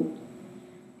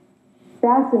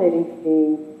fascinating to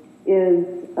me is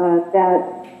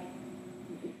that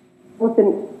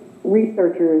elephant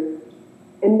researchers,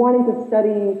 in wanting to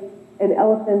study an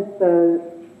elephant's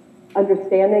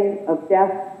understanding of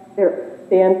death, their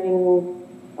understanding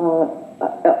of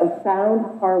sound,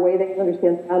 how far away they can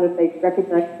understand sound if they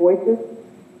recognize voices.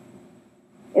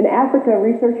 In Africa,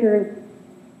 researchers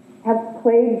have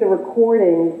played the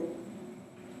recordings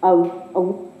of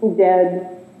a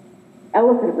dead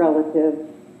elephant relative,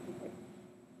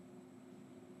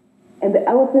 and the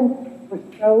elephants were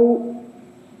so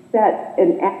set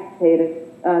and agitated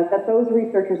that those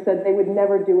researchers said they would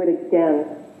never do it again,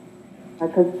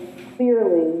 because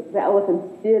clearly the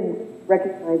elephants did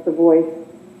recognize the voice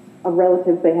of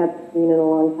relatives they hadn't seen in a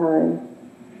long time.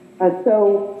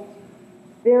 So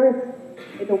there is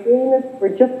an awareness,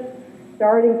 we're just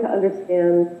starting to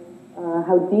understand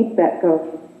how deep that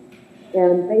goes.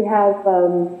 And they have,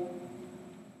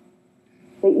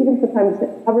 they even sometimes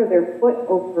cover their foot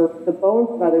over the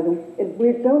bones of others. And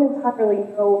we don't entirely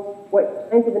know what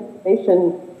kinds of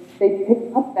information they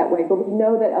pick up that way, but we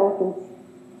know that elephants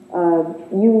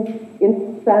use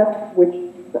instant sound, which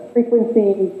is a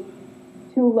frequency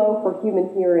too low for human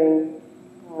hearing,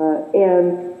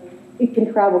 and it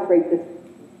can travel great distances.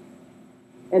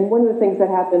 And one of the things that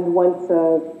happened once,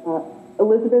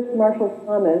 Elizabeth Marshall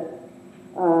Thomas,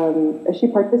 she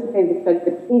participated in the study,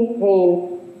 but Katie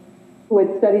Payne, who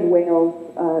had studied whales,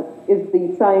 is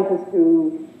the scientist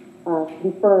who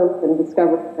confirmed and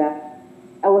discovered that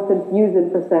elephants use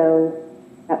infrasound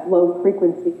at low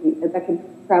frequency, and that can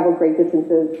travel great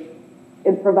distances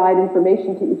and provide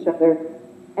information to each other.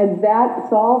 And that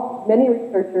solved many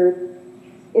researchers.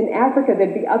 In Africa,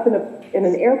 they'd be up in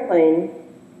an airplane.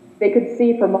 They could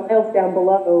see for miles down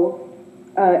below.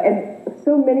 And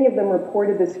so many of them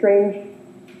reported this strange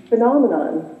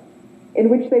phenomenon in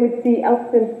which they would see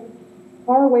elephants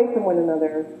far away from one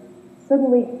another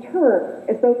suddenly turn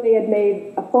as though they had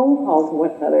made a phone call to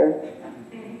one another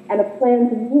and a plan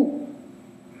to meet.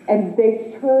 And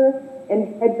they turn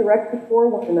and head directly for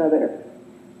one another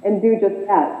and do just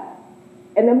that.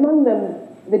 And among them,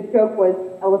 the joke was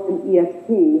elephant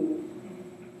ESP.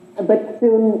 But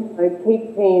soon,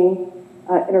 Kate Payne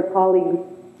and her colleagues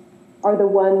are the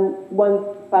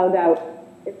ones found out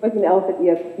it wasn't elephant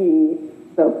ESP,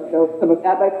 so some of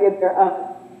that might be in there,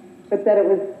 but that it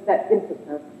was that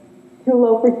infrasound. Too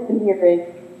low for human hearing,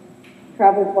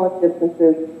 travels long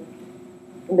distances,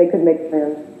 and they could make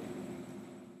plans.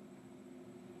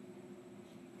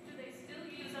 Do they still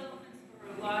use elephants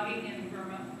for logging in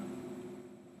Burma?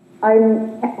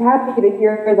 I'm happy to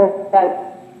hear that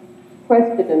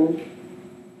question,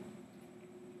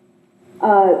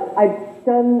 I've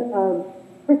done,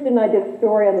 Kristen and I did a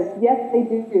story on this. Yes, they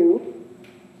do.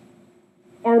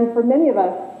 And for many of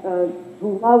us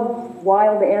who love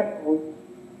wild animals,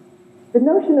 the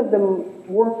notion of them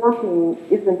working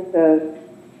isn't a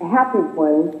happy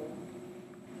one.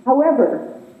 However,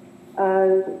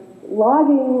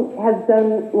 logging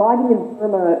in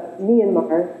Burma,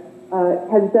 Myanmar,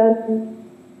 has done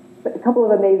a couple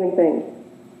of amazing things.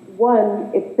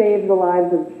 One, it saved the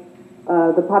lives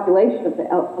of the population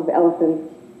of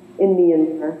elephants in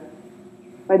Myanmar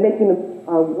by making them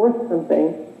worth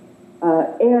something.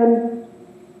 And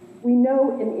we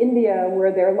know in India,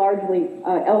 where they're largely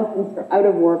elephants are out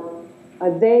of work,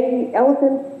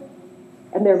 elephants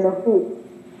and their mahouts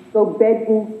go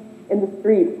begging in the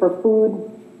street for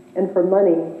food and for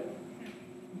money.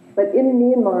 But in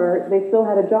Myanmar, they still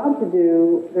had a job to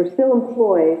do. They're still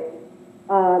employed.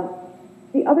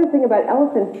 The other thing about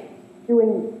elephants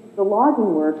doing the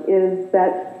logging work is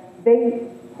that they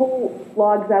pull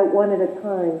logs out one at a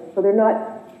time. So they're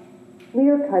not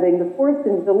clear cutting.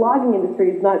 The logging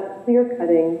industry is not clear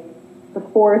cutting the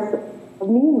forests of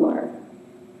Myanmar.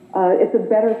 It's a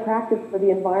better practice for the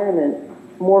environment.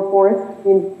 More forest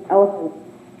means elephants.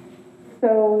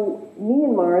 So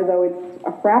Myanmar, though it's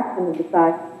a fraction of the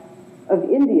size of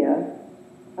India,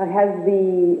 has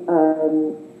the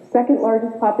second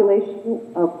largest population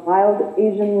of wild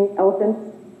Asian elephants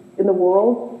in the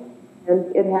world,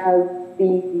 and it has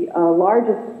the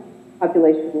largest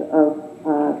population of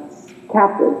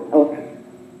captive elephants.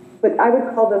 But I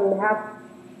would call them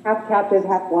half captive,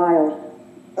 half wild.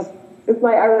 If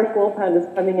my Irish wolfhound is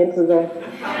coming into the...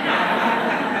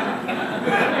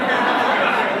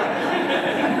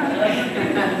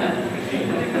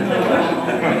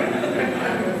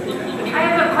 I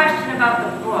have a question about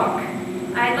the book.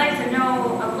 I'd like to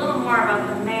know a little more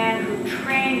about the man who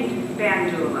trained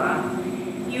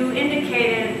Bandula. You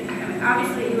indicated,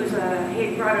 obviously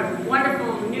he brought a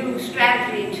wonderful new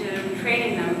strategy to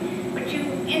training them, but you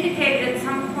indicated at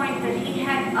some point that he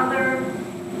had other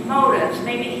motives.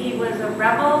 Maybe he was a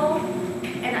rebel,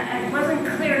 and it wasn't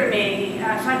clear to me, so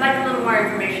I'd like a little more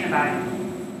information about it.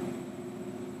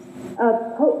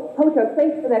 Poto,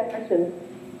 thanks for that question.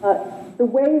 The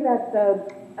way that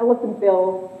Elephant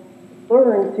Bill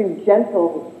learned to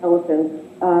gentle elephants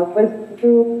was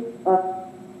through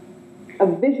a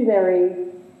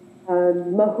visionary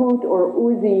mahout or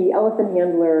Uzi elephant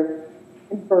handler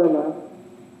in Burma.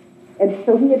 And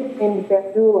so he had trained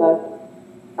Bandula.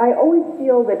 I always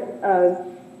feel that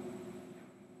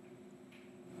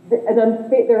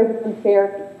there is an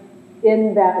unfairness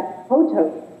in that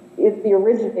Poto is the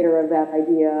originator of that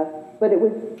idea, but it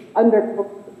was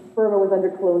Burma was under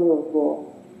colonial rule.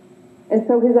 And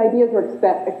so his ideas were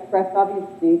expressed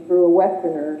obviously through a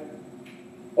Westerner.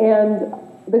 And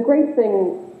the great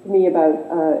thing to me about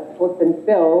Elephant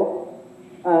Bill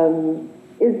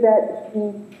is that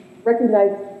he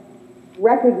recognized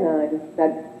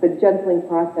that the gentling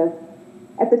process.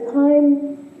 At the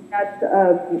time that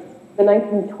the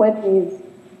 1920s,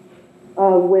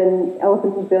 when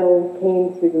Elephant Bill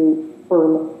came to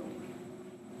Burma,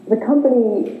 the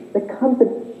company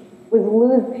was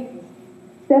losing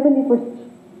 70%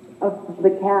 of the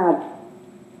calves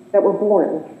that were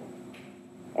born.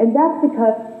 And that's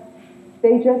because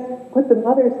they just put the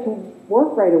mothers to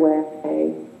work right away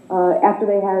after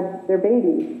they had their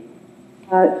babies.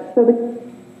 So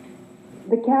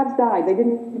the calves died. They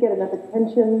didn't get enough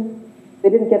attention. They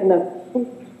didn't get enough food.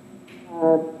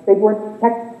 They weren't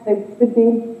protected they should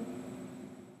be.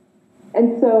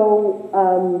 And so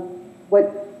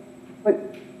what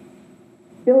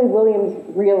Billy Williams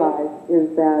realized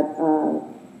is that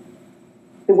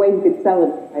the way he could sell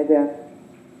it by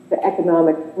the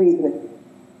economic reason.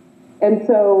 And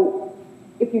so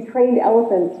if you trained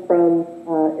elephants from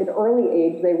an early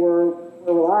age, they were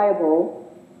reliable.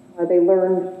 They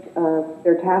learned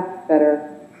their tasks better.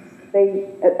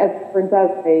 As it turns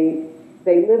out, they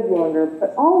lived longer.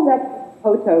 But all of that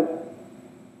Poto,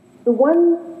 the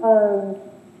one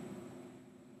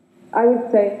I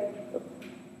would say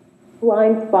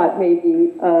blind spot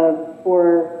maybe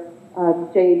for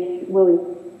J.H.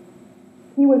 Williams.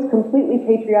 He was completely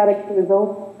patriotic to his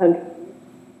own country,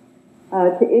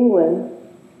 to England,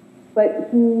 but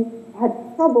he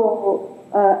had trouble,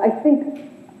 I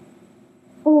think,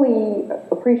 fully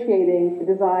appreciating the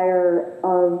desire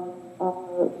of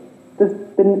the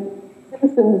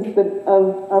citizens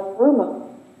of Burma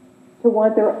to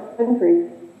want their country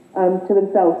to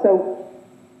themselves. So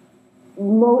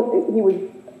he was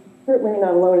certainly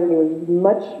not alone, and he was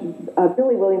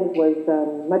Billy Williams was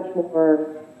much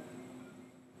more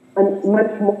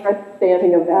much more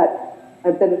understanding of that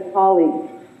than his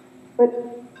colleagues. But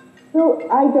still,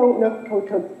 I don't know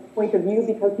Potoke's point of view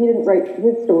because he didn't write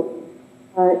his story.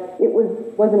 It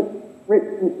wasn't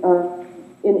written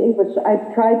in English. I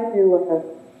tried to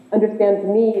understand. To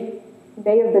me, he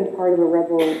may have been part of a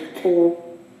rebel corps.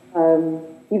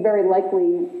 He very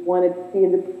likely wanted to see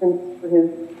independence for his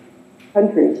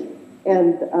country.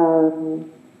 And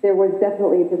there was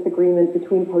definitely a disagreement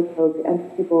between Potoke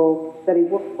and people that he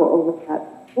worked for over that.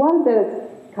 A lot of that is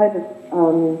kind of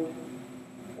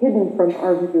hidden from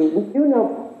our view. We do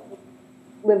know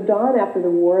lived on after the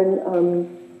war, and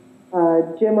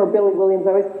Jim or Billy Williams,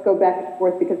 I always go back and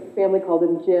forth because his family called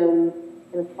him Jim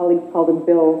and his colleagues called him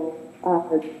Bill.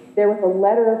 There was a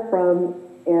letter from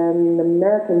an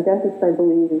American dentist, I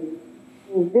believe,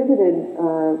 who visited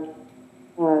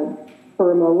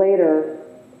Burma later,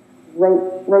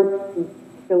 wrote to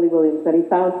Billy Williams that he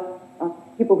found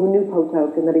people who knew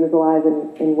Potoke and that he was alive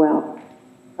and well.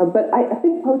 But I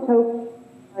think Potoke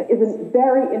is a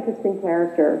very interesting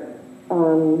character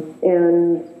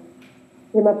and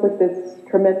came up with this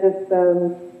tremendous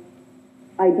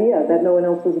idea that no one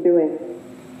else was doing.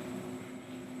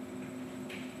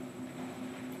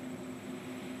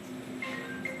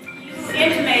 You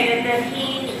intimated that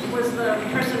he was the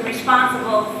person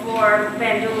responsible for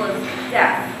Bandula's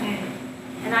death,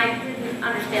 and I didn't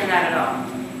understand that at all.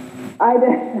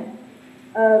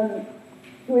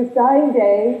 To his dying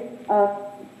day,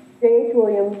 J.H.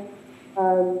 Williams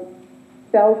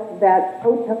felt that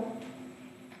Potoke,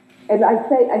 and I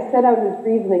set out his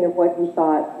reasoning of what he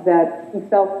thought, that he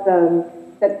felt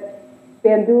that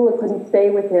Bandula couldn't stay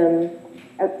with him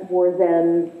at war's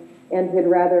end, and he'd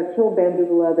rather kill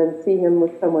Bandula than see him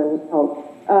with someone else.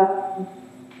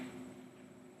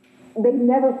 They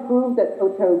never proved that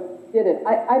Potoke did it.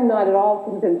 I'm not at all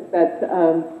convinced that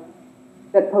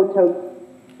that Potoke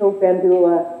killed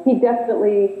Bandula. He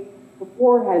definitely, the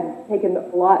war had taken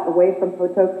a lot away from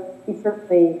Potoke. He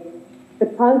certainly, the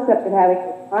concept of having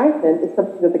a retirement is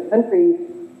something that the country,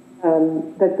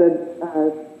 that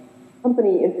the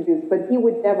company introduced, but he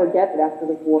would never get it after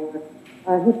the war.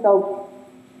 He felt,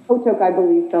 Potoke, I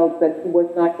believe, felt that he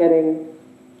was not getting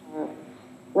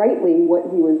rightly what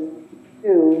he was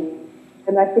due,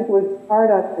 and I think it was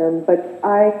hard on him, but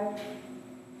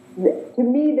to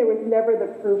me, there was never the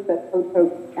proof that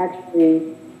Potoke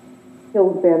actually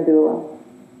killed Bandula.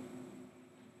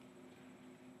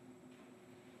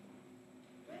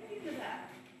 When did you do that?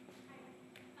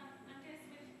 I'm just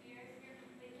switch gears here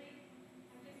completely.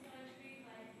 I'm just so intrigued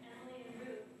by Emily and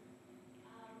Ruth.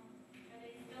 Are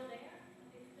they still there?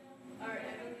 Are they still? Are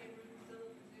Emily and Ruth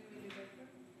still pursuing New Bedford?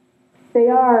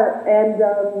 They are, and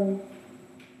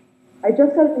I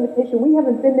just got an invitation. We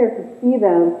haven't been there to see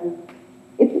them.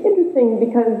 It's interesting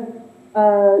because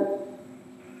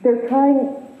they're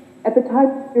trying, at the time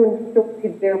of doing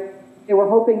stories, they were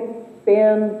hoping to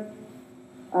expand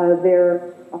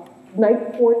their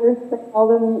night quarters, they call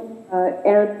them,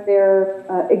 and their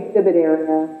exhibit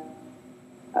area.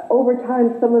 Over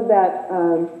time, some of that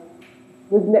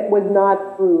was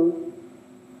not approved.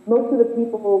 Most of the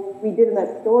people we did in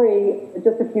that story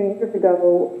just a few years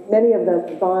ago, many of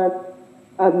them gone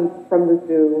from the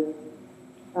zoo.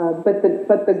 But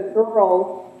the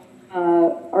girls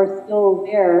are still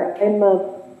there.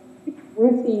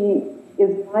 Ruthie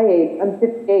is my age. I'm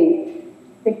 58.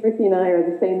 I think Ruthie and I are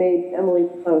the same age, Emily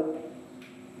close,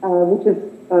 which is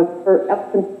for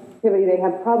elephant activity. They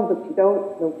have problems, but they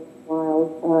don't in the wild.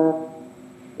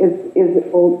 Is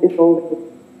old.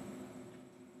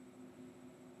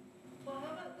 Well,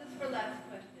 how about this for last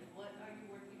question? What are you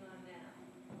working on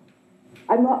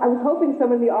now? I was hoping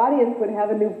someone in the audience would have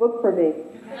a new book for me.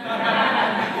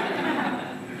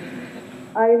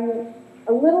 I'm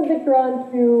a little bit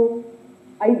drawn to,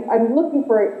 I'm looking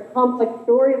for a complex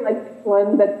story like this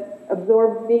one that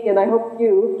absorbs me, and I hope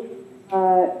you.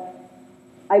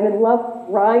 I'm in love with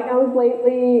rhinos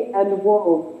lately and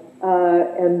wolves,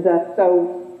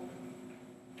 so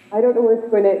I don't know where it's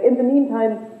going to. In the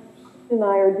meantime, Kristen and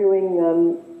I are doing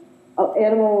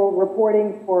animal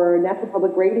reporting for National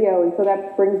Public Radio, and so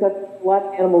that brings us a lot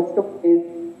of animal stories.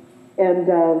 And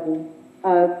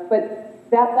but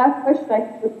that last question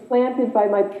I was planted by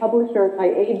my publisher and my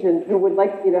agent, who would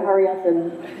like me to hurry up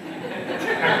and.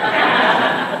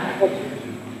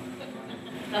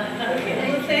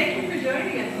 Okay, well, thank you for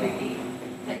joining us, Vicki.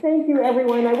 Thank you,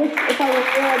 everyone. I wish if I were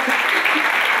there, I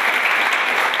could.